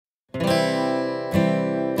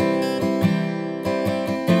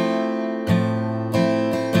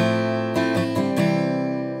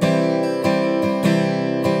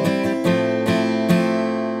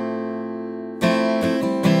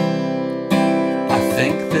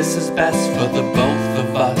think this is best for the both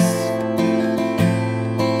of us.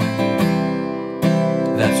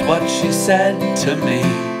 That's what she said to me.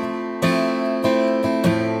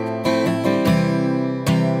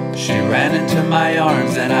 She ran into my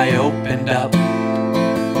arms and I opened up.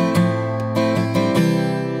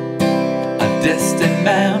 A distant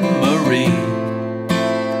memory.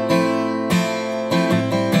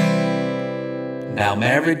 Now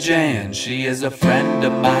Mary Jane, she is a friend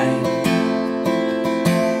of mine.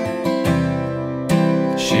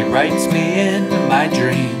 She writes me in my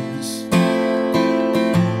dreams,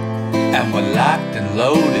 and we're locked and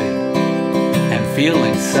loaded and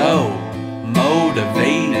feeling so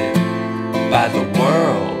motivated by the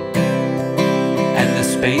world and the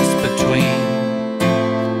space between.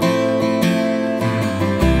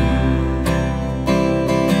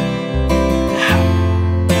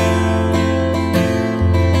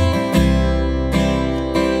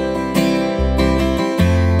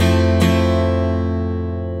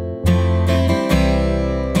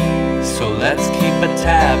 So let's keep a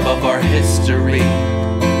tab of our history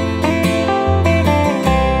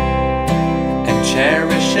and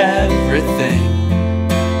cherish everything.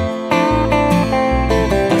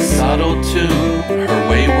 A subtle tune, her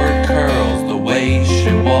wayward curls, the way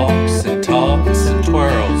she walks and talks and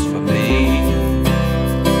twirls for me.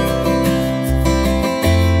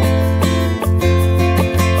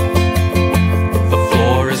 The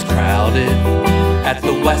floor is crowded at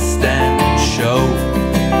the West End show,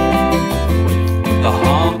 the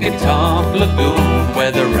honky-tonk lagoon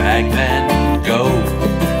where the ragmen go.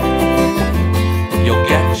 You'll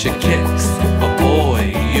get your kicks, but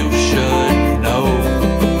boy, you should know.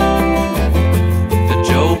 The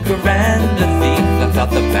joker and the thief left out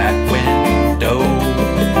the back window.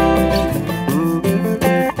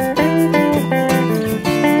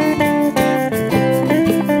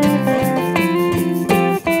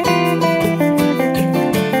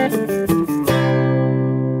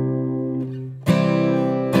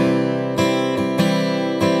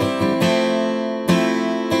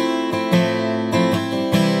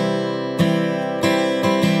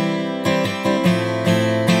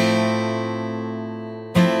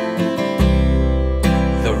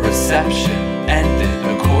 The reception ended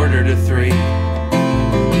 2:45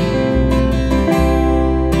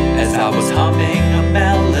 as I was humming a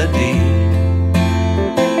melody,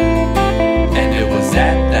 and it was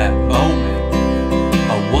at that moment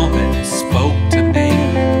a woman spoke to me,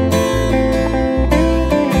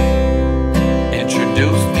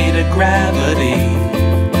 introduced me to gravity.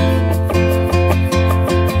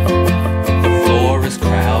 The floor is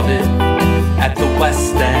crowded at the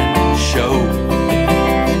West End show,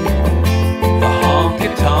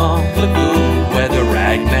 honky-tonk lagoon where the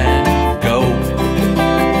ragmen go.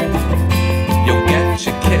 You'll get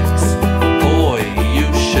your kicks, boy, you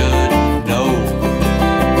should know.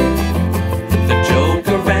 The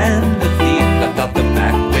joker and the thief left out the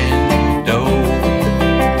back window.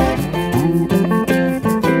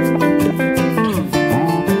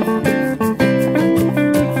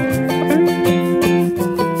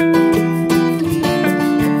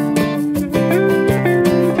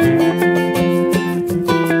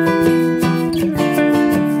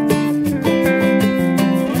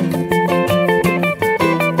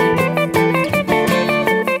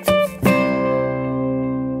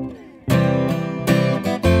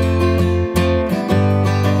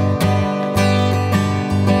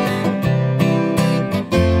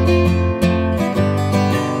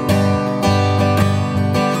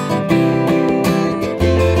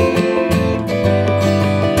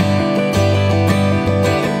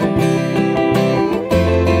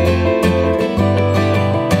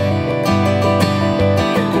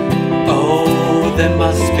 There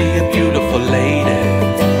must be a beautiful lady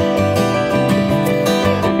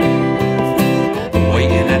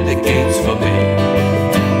waiting at the gates for me.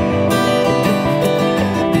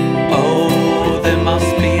 Oh, there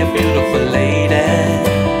must be a beautiful lady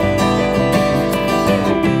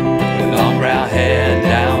with long brown hair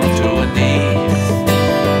down to her knees.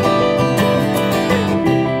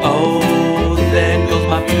 Oh, there goes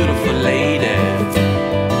my beautiful lady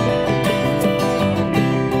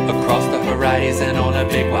across the horizon on a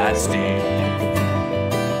big white steed.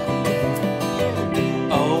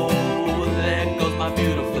 Oh, there goes my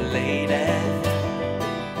beautiful lady.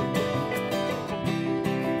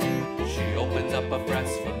 She opens up her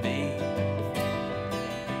breast for me.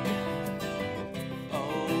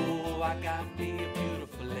 Oh, I got me